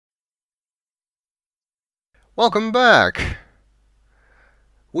Welcome back!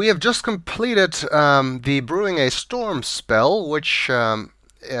 We have just completed the Brewing a Storm spell, which,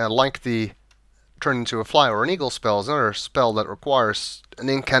 like the Turn into a Fly or an Eagle spell, is another spell that requires an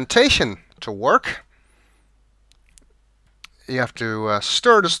incantation to work. You have to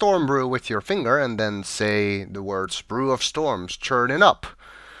stir the storm brew with your finger and then say the words Brew of Storms, churn it up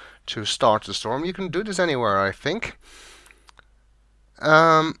to start the storm. You can do this anywhere, I think.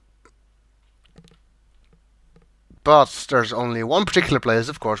 But there's only one particular place,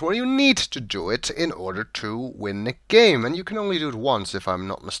 of course, where you need to do it in order to win the game. And you can only do it once, if I'm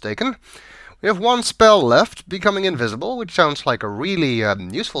not mistaken. We have one spell left, Becoming Invisible, which sounds like a really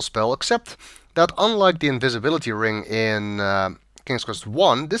useful spell, except that unlike the invisibility ring in King's Quest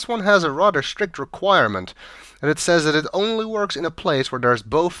I, this one has a rather strict requirement. And it says that it only works in a place where there's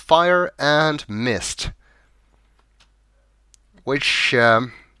both fire and mist. Which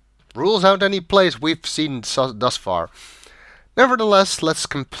rules out any place we've seen thus far. Nevertheless, let's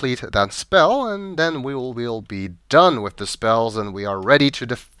complete that spell, and then we will be done with the spells, and we are ready to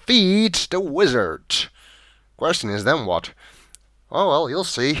defeat the wizard. Question is, then what? Oh well, you'll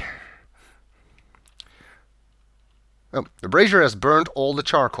see. Oh, the brazier has burnt all the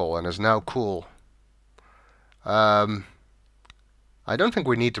charcoal and is now cool. I don't think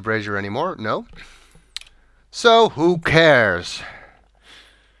we need the brazier anymore, no. So, who cares?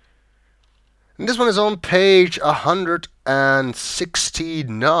 And this one is on page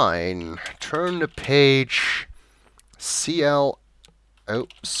 169. Turn the page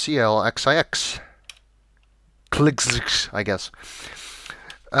CLXIX. Clicks, I guess.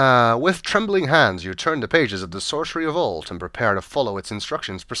 With trembling hands, you turn the pages of the Sorcery of Old and prepare to follow its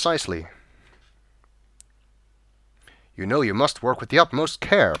instructions precisely. You know you must work with the utmost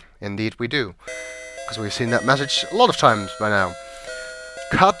care. Indeed we do. Because we've seen that message a lot of times by now.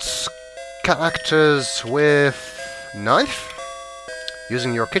 Cut cactus with knife.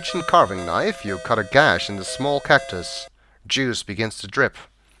 Using your kitchen carving knife, you cut a gash in the small cactus. Juice begins to drip.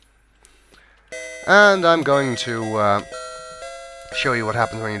 And I'm going to show you what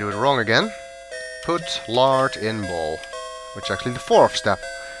happens when you do it wrong again. Put lard in bowl, which is actually the fourth step.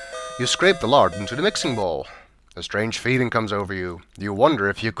 You scrape the lard into the mixing bowl. A strange feeling comes over you. You wonder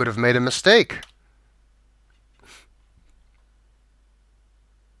if you could have made a mistake.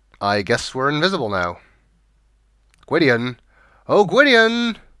 I guess we're invisible now. Gwydion! Oh,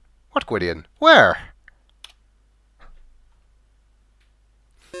 Gwydion! What Gwydion? Where?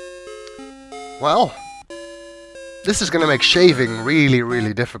 Well, this is going to make shaving really,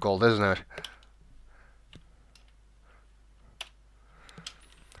 really difficult, isn't it?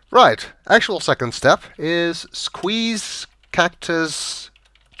 Right, actual second step is squeeze cactus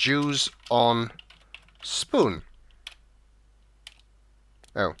juice on spoon.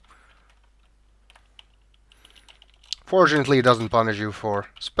 Oh. Fortunately, it doesn't punish you for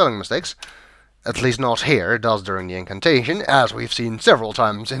spelling mistakes. At least not here, it does during the incantation, as we've seen several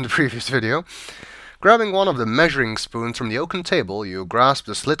times in the previous video. Grabbing one of the measuring spoons from the oaken table, you grasp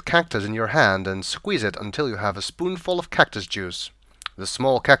the slit cactus in your hand and squeeze it until you have a spoonful of cactus juice. The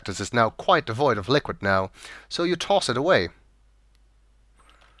small cactus is now quite devoid of liquid now, so you toss it away.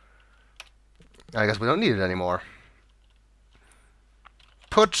 I guess we don't need it anymore.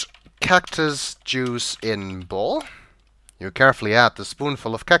 Put cactus juice in bowl. You carefully add the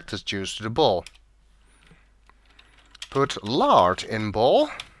spoonful of cactus juice to the bowl. Put lard in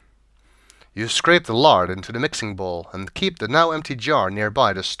bowl. You scrape the lard into the mixing bowl and keep the now empty jar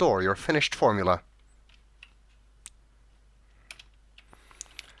nearby to store your finished formula.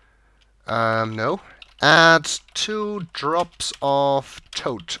 No. Add 2 drops of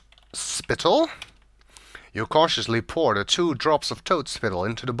toad spittle. You cautiously pour the 2 drops of toad spittle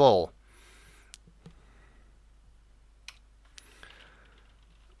into the bowl.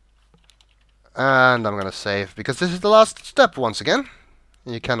 And I'm gonna save, because this is the last step once again.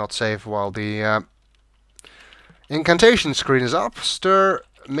 You cannot save while the incantation screen is up. Stir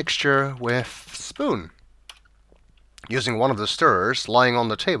mixture with spoon. Using one of the stirrers lying on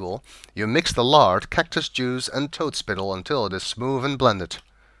the table, you mix the lard, cactus juice and toad spittle until it is smooth and blended.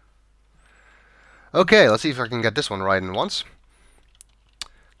 Okay, let's see if I can get this one right in once.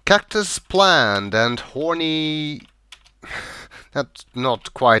 Cactus plant and horny... That's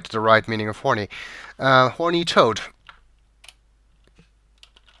not quite the right meaning of horny. Horny toad.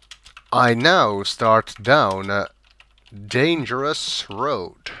 I now start down a dangerous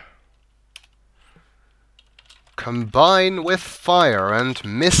road. Combine with fire and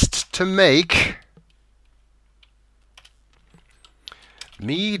mist to make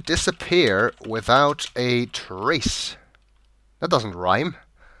me disappear without a trace. That doesn't rhyme.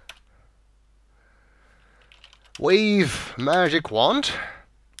 Wave magic wand.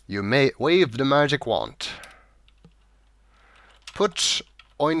 You may wave the magic wand. Put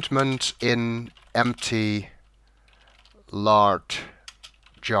ointment in empty lard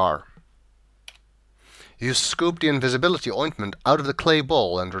jar. You scoop the invisibility ointment out of the clay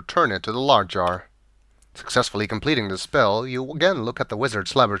bowl and return it to the lard jar. Successfully completing the spell, you again look at the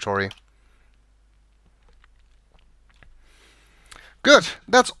wizard's laboratory. Good,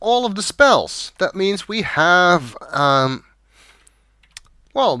 that's all of the spells. That means we have, well,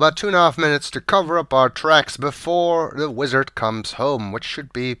 about 2.5 minutes to cover up our tracks before the wizard comes home, which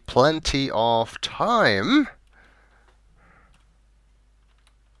should be plenty of time.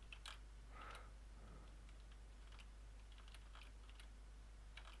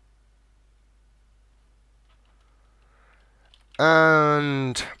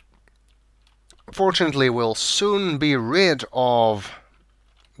 And fortunately, we'll soon be rid of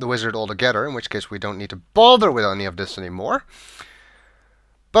the wizard altogether, in which case we don't need to bother with any of this anymore.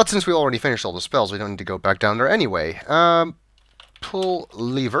 But since we already finished all the spells, we don't need to go back down there anyway. Pull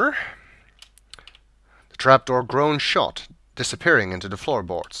lever. The trapdoor groans shut, disappearing into the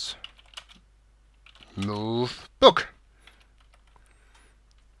floorboards. Move book.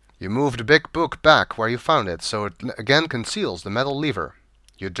 You move the big book back where you found it, so it again conceals the metal lever.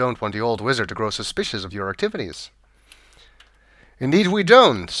 You don't want the old wizard to grow suspicious of your activities. Indeed we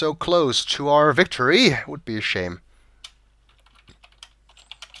don't. So close to our victory. Would be a shame.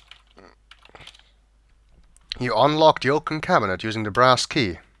 You unlock the oaken cabinet using the brass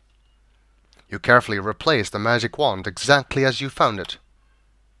key. You carefully replace the magic wand exactly as you found it.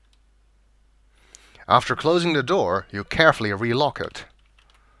 After closing the door, you carefully relock it.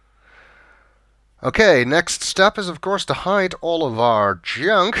 Okay, next step is of course to hide all of our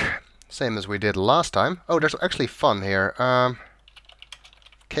junk, same as we did last time. Oh, there's actually fun here.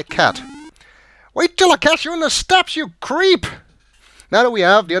 Okay, cat. Wait till I catch you in the steps, you creep! Now that we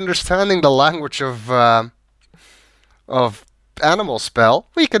have the understanding the language of animal spell,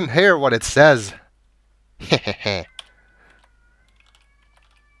 we can hear what it says.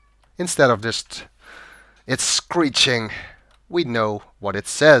 Instead of just it screeching, we know what it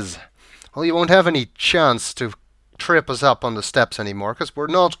says. Well, you won't have any chance to trip us up on the steps anymore, because we're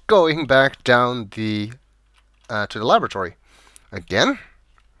not going back down the to the laboratory again.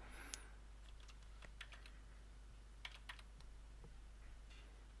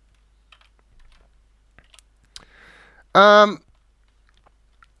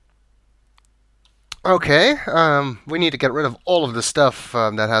 Okay, we need to get rid of all of the stuff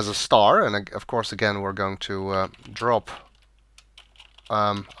that has a star, and of course again we're going to drop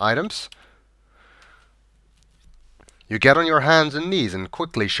items. You get on your hands and knees and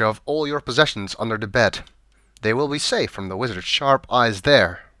quickly shove all your possessions under the bed. They will be safe from the wizard's sharp eyes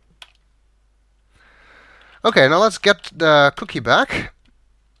there. Okay, now let's get the cookie back.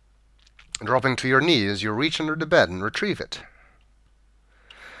 Dropping to your knees, you reach under the bed and retrieve it.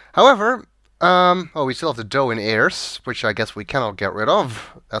 However, oh, we still have the dough in ears, which I guess we cannot get rid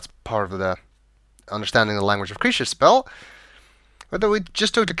of. That's part of the understanding the language of creatures spell. But we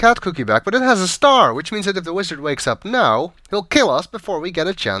just took the cat cookie back, but it has a star, which means that if the wizard wakes up now, he'll kill us before we get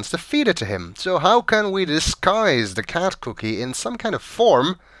a chance to feed it to him. So how can we disguise the cat cookie in some kind of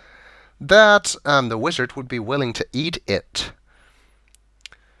form that the wizard would be willing to eat it?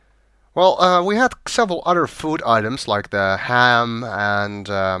 Well, we had several other food items, like the ham and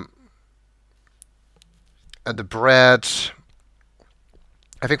the bread.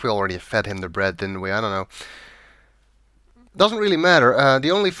 I think we already fed him the bread, didn't we? I don't know. Doesn't really matter.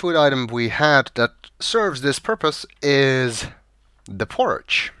 The only food item we had that serves this purpose is the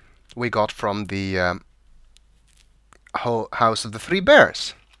porridge we got from the House of the Three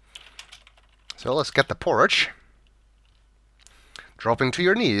Bears. So let's get the porridge. Dropping to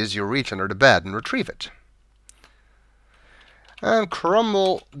your knees, you reach under the bed and retrieve it. And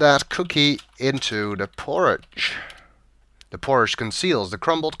crumble that cookie into the porridge. The porridge conceals the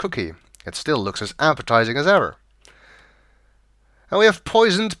crumbled cookie. It still looks as appetizing as ever. And we have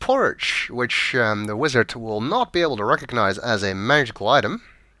poisoned porridge, which the wizard will not be able to recognize as a magical item.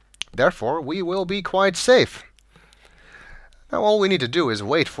 Therefore, we will be quite safe. Now all we need to do is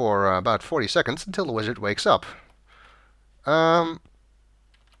wait for about 40 seconds until the wizard wakes up.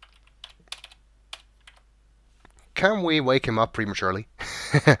 Can we wake him up prematurely?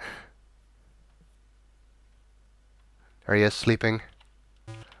 There he is, sleeping.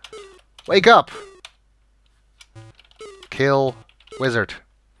 Wake up! Kill wizard.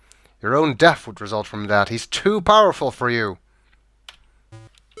 Your own death would result from that. He's too powerful for you.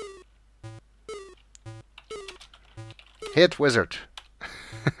 Hit wizard.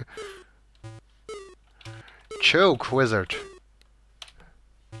 choke, wizard.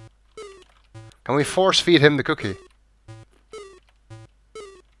 Can we force feed him the cookie?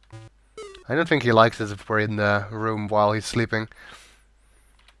 I don't think he likes it if we're in the room while he's sleeping.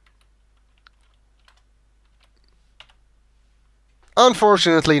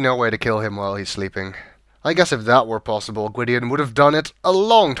 Unfortunately, no way to kill him while he's sleeping. I guess if that were possible, Gwydion would have done it a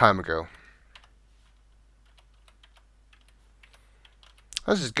long time ago.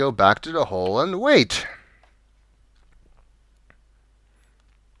 Let's just go back to the hole and wait.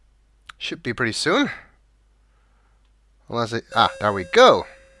 Should be pretty soon. Unless it... Ah, there we go.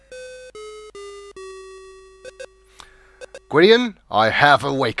 Gwydion, I have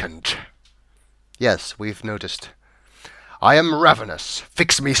awakened. Yes, we've noticed. I am ravenous.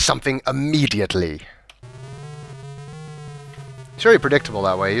 Fix me something immediately. It's very predictable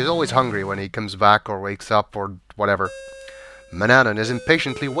that way. He's always hungry when he comes back or wakes up or whatever. Manannan is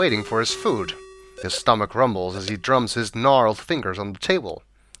impatiently waiting for his food. His stomach rumbles as he drums his gnarled fingers on the table.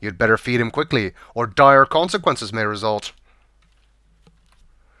 You'd better feed him quickly, or dire consequences may result.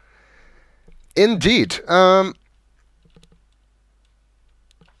 Indeed.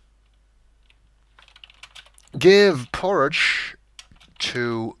 Give porridge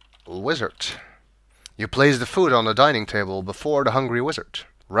to wizard. You place the food on the dining table before the hungry wizard.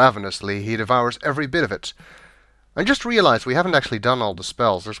 Ravenously, he devours every bit of it. I just realized we haven't actually done all the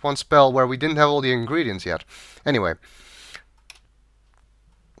spells. There's one spell where we didn't have all the ingredients yet. Anyway.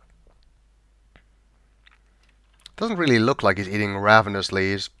 Doesn't really look like he's eating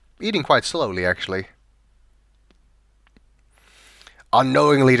ravenously. He's eating quite slowly, actually.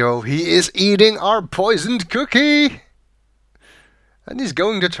 Unknowingly, though, he is eating our poisoned cookie! And he's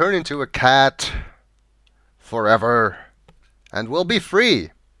going to turn into a cat. Forever. And we'll be free.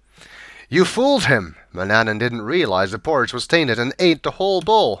 You fooled him. Manannan didn't realize the porridge was tainted and ate the whole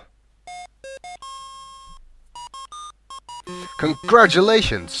bowl.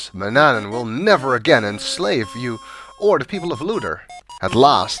 Congratulations! Manannan will never again enslave you or the people of Luder. At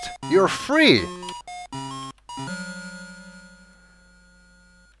last, you're free!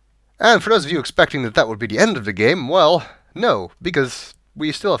 And for those of you expecting that that would be the end of the game, well, no, because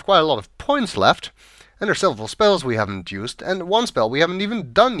we still have quite a lot of points left, and there are several spells we haven't used, and one spell we haven't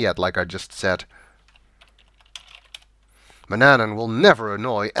even done yet, like I just said. Manannan will never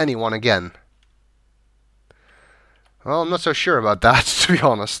annoy anyone again. Well, I'm not so sure about that, to be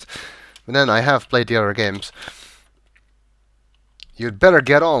honest. But then I have played the other games. You'd better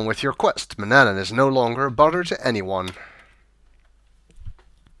get on with your quest. Manannan is no longer a bother to anyone.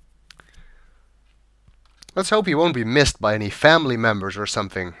 Let's hope he won't be missed by any family members or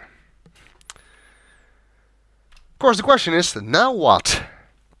something. Of course, the question is, now what?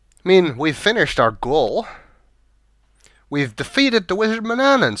 I mean, we've finished our goal. We've defeated the wizard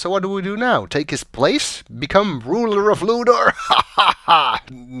Manannan, so what do we do now? Take his place? Become ruler of Luder? Ha ha ha!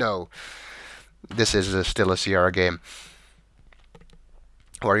 No. This is still a Sierra game.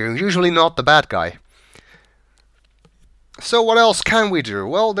 Where you're usually not the bad guy. So what else can we do?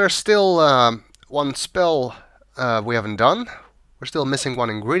 Well, there's still one spell we haven't done. We're still missing one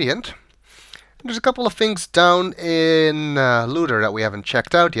ingredient. There's a couple of things down in Luder that we haven't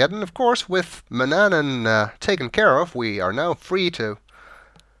checked out yet, and of course, with Manannan taken care of, we are now free to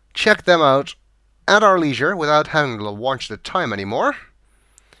check them out at our leisure without having to watch the time anymore.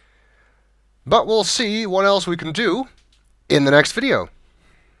 But we'll see what else we can do in the next video.